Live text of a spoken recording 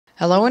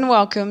Hello and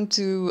welcome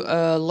to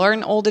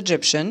Learn Old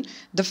Egyptian,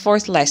 the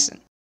fourth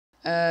lesson.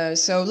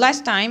 So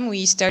last time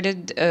we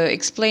started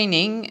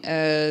explaining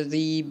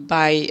the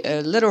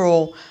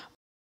biliteral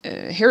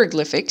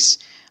hieroglyphics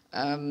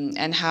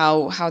and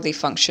how they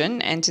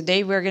function. And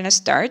today we're going to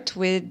start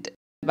with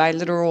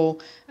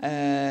biliteral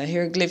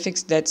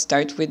hieroglyphics that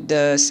start with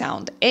the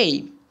sound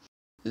A.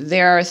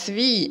 There are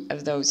three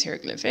of those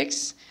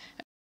hieroglyphics: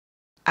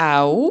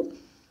 Au,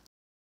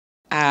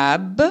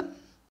 Ab,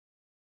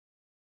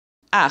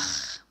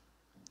 Ach.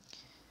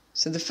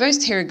 So the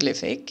first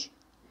hieroglyphic,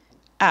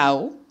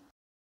 Au,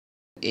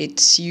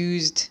 it's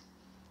used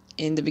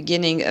in the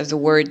beginning of the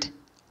word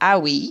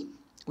Awi,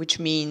 which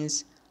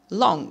means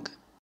long.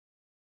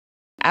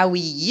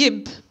 Awi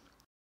Yib,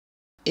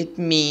 it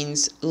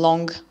means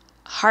long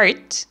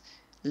heart,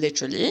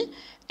 literally,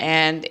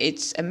 and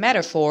it's a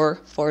metaphor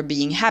for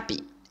being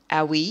happy.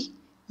 Awi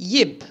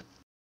Yib.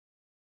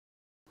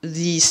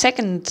 The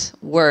second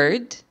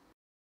word,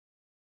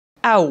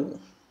 Au.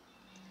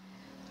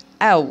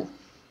 Au,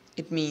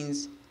 it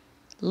means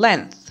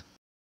length.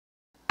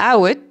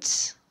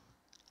 Awit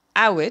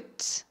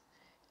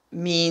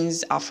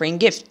means offering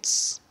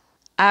gifts.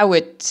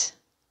 Awit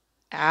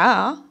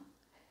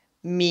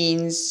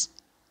means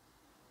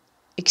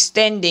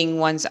extending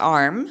one's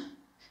arm.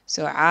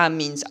 So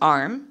means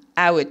arm.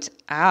 Awit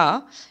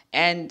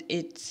and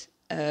it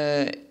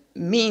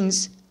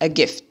means a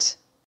gift.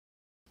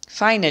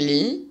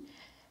 Finally,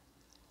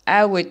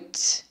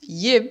 awit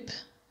yib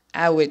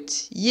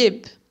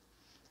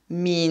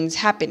means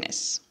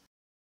happiness.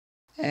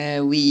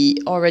 We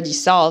already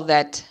saw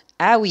that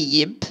awi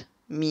yib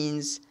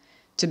means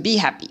to be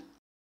happy.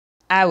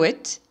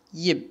 Awit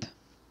yib.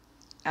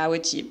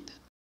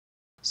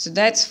 So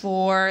that's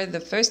for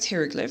the first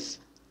hieroglyph,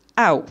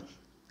 Au.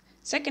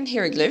 Second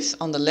hieroglyph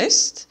on the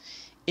list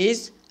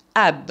is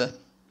Ab.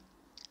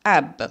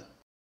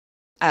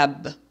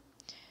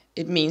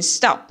 It means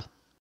stop.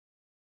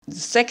 The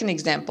second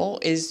example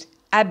is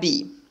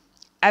Abi.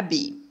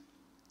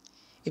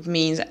 It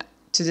means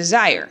to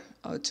desire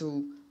or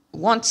to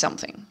want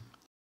something.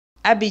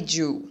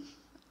 Abiju.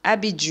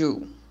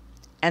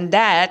 And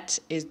that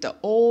is the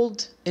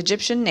old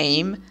Egyptian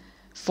name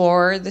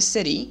for the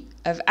city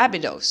of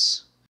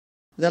Abydos.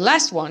 The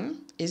last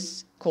one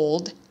is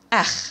called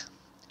Ach.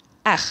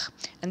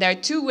 And there are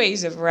two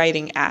ways of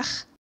writing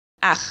Ach,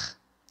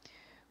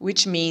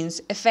 which means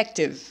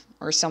effective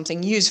or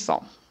something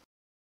useful.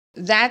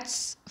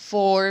 That's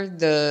for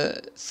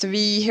the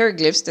three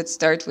hieroglyphs that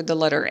start with the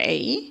letter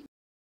A.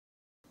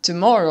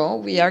 Tomorrow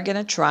we are going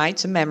to try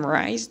to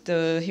memorize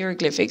the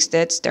hieroglyphics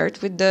that start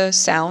with the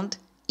sound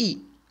E.